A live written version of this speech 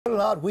What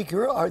an odd week.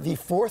 You are the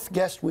fourth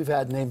guest we've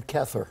had named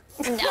Kether.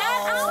 No. Get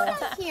out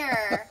of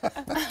here.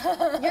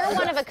 You're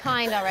one of a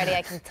kind already,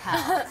 I can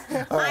tell.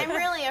 Right. I'm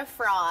really a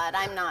fraud.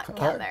 I'm not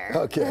Kether.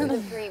 Okay.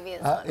 The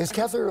previous is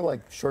Kether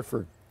like short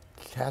for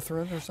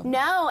Catherine or something?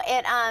 No,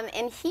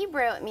 in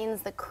Hebrew it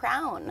means the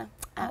crown,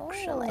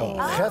 actually. Oh,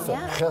 Kether.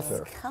 Yes.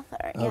 Kether.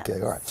 Kether, yes.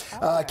 Okay, all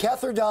right.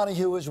 Kether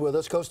Donohue is with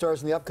us,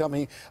 co-stars in the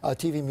upcoming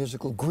TV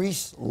musical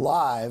Grease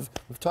Live.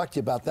 We've talked to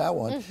you about that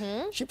one.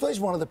 She plays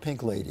one of the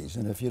Pink Ladies,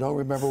 and if you don't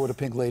remember what a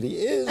Pink Lady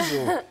is,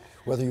 or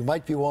whether you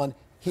might be one,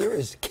 here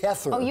is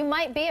Kether. Oh, you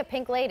might be a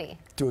Pink Lady.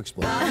 To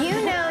explain.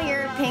 You know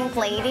you're a Pink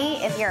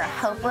Lady if you're a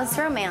hopeless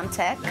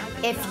romantic,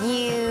 if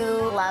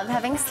you love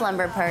having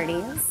slumber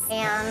parties,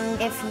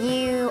 and if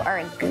you are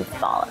a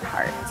goofball at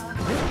heart.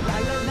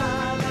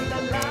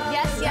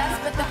 Yes,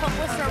 but the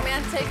hopeless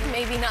romantic,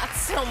 maybe not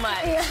so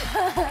much.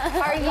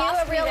 Are you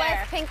a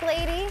real-life Pink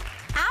Lady?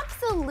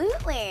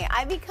 Absolutely.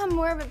 I become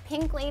more of a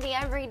Pink Lady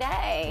every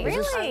day.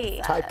 Really?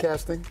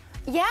 Typecasting?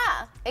 Yeah,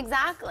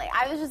 exactly.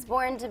 I was just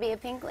born to be a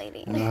Pink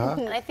Lady.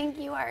 And I think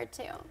you are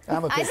too.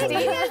 I'm a Pink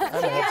Lady.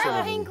 I'm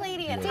a Pink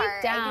Lady at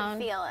heart. down. I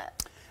can feel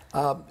it.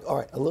 All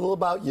right, a little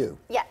about you.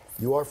 Yes.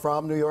 You are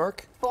from New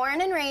York?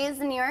 Born and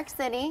raised in New York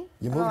City.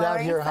 You moved out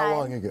here how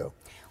long ago?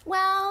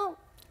 Well,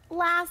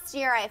 last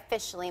year I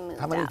officially moved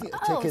How many out.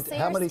 tickets? so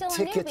how you're many still a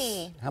tickets?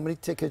 newbie. How many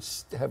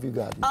tickets have you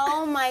gotten?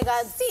 Oh my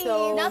God,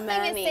 so Nothing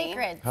many. is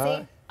sacred. Huh?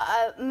 See?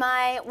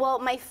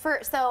 My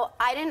first, so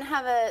I didn't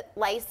have a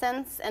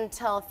license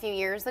until a few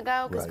years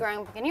ago because Right. growing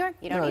up in New York,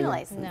 you don't need a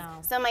license. No.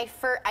 So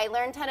I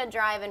learned how to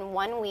drive in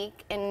 1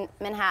 week in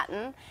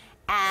Manhattan,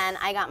 and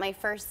I got my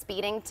first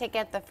speeding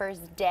ticket the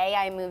first day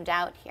I moved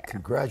out here.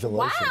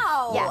 Congratulations.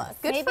 Wow. Yes.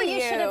 Good Maybe for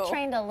you should have you.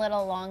 trained a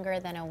little longer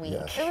than a week.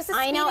 Yes. It was a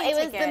I know, speeding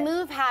it was ticket. the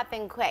move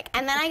happened quick.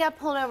 And then I got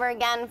pulled over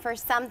again for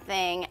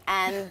something,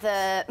 and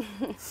the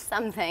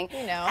something.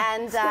 You know.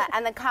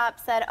 And the cop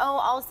said, oh,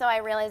 also I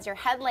realized your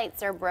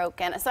headlights are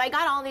broken. So I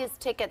got all these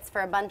tickets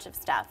for a bunch of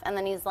stuff, and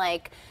then he's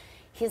like,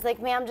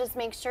 ma'am, just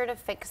make sure to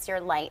fix your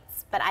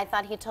lights. But I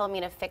thought he told me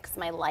to fix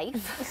my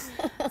life.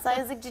 So I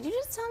was like, did you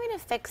just tell me to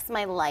fix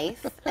my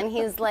life? And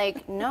he's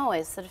like, no,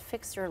 I said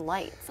fix your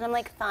lights. And I'm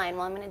like, fine,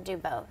 well, I'm going to do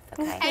both,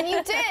 okay? And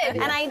you did.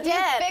 And I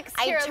did. fixed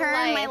I your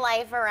turned my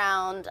life. life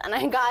around, and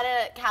I got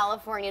a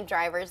California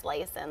driver's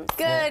license.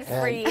 Good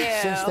for And you.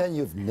 since then,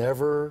 you've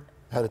never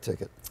had a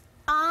ticket.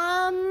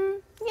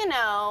 You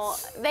know,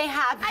 they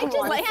happen. I just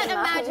once can't in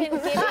a while. imagine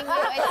giving you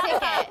a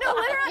ticket. No,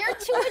 literally. You're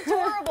too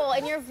adorable,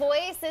 and your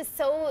voice is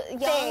so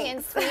young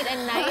and sweet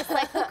and nice.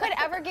 Like, who could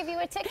ever give you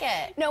a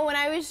ticket? No, when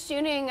I was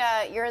shooting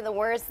You're the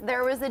Worst,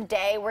 there was a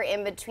day where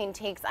in between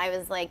takes I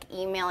was like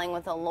emailing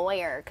with a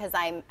lawyer because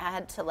I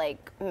had to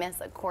like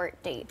miss a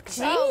court date.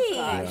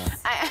 Jeez.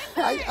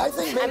 I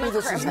think maybe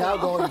this is now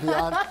going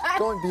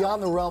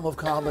beyond the realm of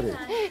comedy.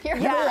 You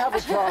may have a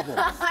problem.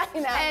 I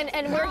know.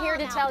 And we're here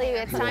to tell you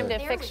it's time to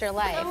fix your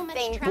life.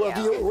 Thank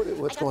Well, you.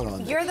 what's going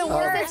on? You're the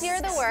worst.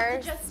 You're the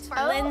worst.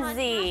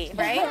 Lindsay,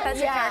 right? That's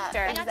your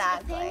character.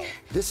 Exactly.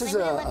 This is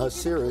a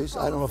series.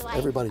 I don't know if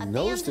everybody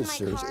knows this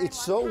series.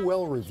 It's so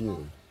well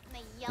reviewed.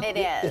 It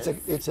is.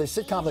 It's a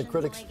sitcom that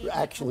critics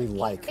actually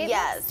like.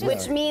 Yes,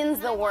 which means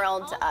the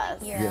world to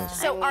us. Yes.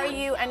 So are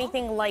you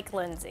anything like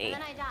Lindsay? You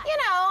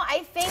know,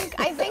 I think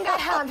I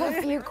have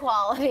a few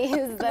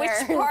qualities that Which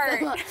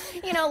are part?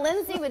 You know,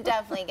 Lindsay would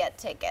definitely get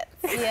tickets.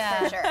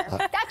 Yeah. For sure.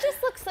 That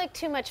just looks like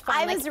too much fun.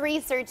 I Like, was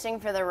researching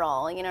for the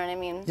role, you know what I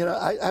mean? You know,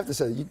 I have to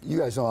say, you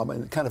guys know I'm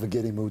in kind of a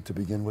giddy mood to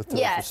begin with.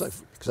 Yes.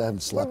 Because I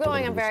haven't slept. we're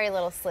going a on little bit. very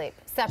little sleep,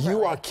 separately.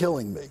 You are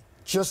killing me.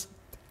 Just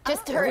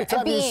every her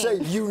time you being. say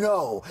 "you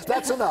know,"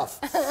 that's enough.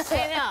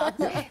 I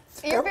know.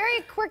 You're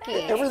very quirky.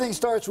 Everything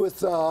starts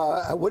with,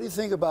 what do you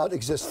think about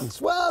existence?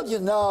 Well, you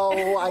know,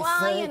 I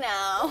think.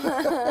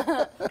 Well, you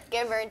know,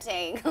 give or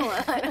take.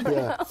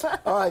 Yeah.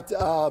 All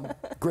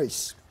right,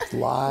 Grease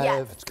Live.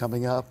 Yes. It's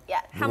coming up.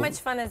 Yes. How much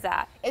fun is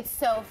that? It's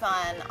so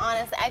fun.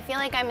 Honestly, I feel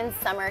like I'm in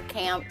summer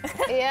camp.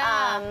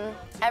 Yeah.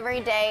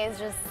 Every day is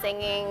just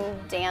singing,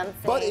 dancing.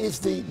 But it's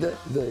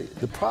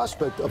the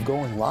prospect of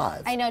going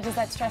live. I know. Does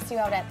that stress you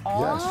out at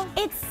all? Yes.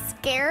 It's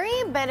scary,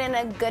 but in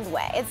a good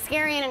way. It's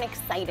scary in an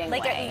exciting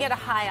Like way. you get a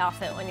high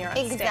off it when you're on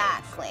stage.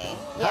 Exactly.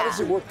 How Yeah. does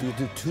it work? Do you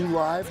do 2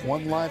 live,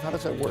 1 live? How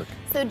does that work?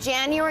 So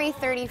January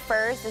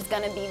 31st is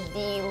going to be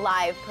the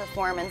live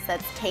performance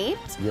that's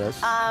taped. Yes.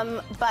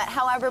 But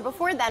however,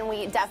 before then,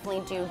 we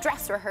definitely do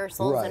dress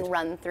rehearsals Right. and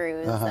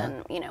run-throughs,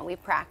 and you know, we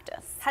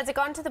practice. Has it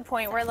gotten to the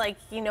point where like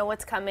you know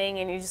what's coming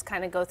and you just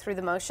kind of go through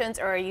the motions,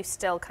 or are you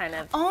still kind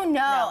of? Oh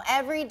no.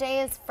 Every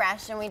day is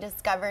fresh and we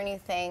discover new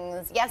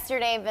things.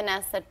 Yesterday,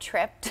 Vanessa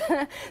tripped,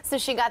 so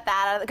she got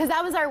that out of because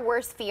that was our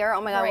worst fear.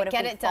 Oh my God, Right, what if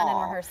get we it done in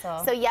fall?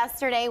 rehearsal. So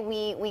yesterday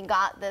we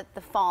got the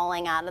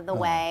falling out of the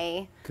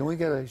way. Can we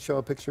show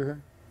a picture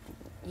here?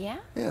 Yeah.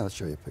 Yeah, let's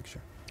show you a picture.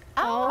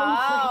 Oh,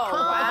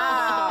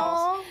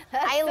 wow.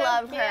 I so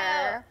love cute.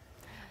 her.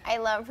 I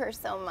love her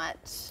so much.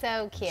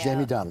 So cute.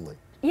 Jamie Donnelly.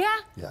 Yeah.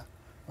 Yeah.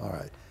 All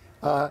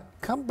right.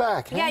 Come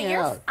back. Hang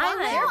you're out. I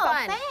will.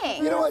 Fun. Thanks.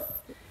 You know what?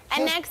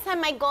 And next time,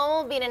 my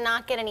goal will be to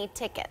not get any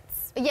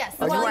tickets. Yes,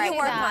 Are you- well, Well, you you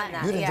work on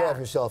that. You didn't Yeah. drive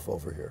yourself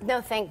over here. No,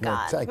 thank No,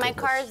 God. thank My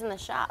goodness. car's in the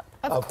shop.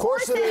 Of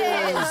course it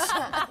is.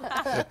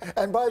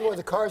 And by the way,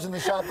 the car's in the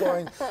shop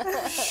going,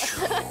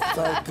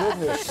 thank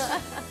goodness.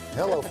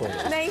 Hello, folks.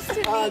 Nice to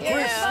meet you.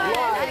 Grease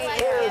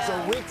Live airs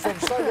a week from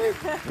Sunday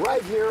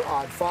right here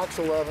on Fox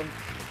 11.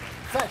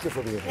 Thank you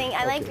for being here.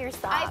 I like you. your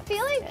socks. I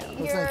feel like Well, thank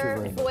you your very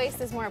much. voice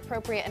is more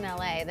appropriate in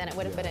LA than it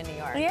would have been in New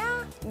York.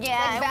 Yeah. Yeah,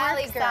 Like it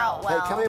Valley works Girl. out well. Hey, come here.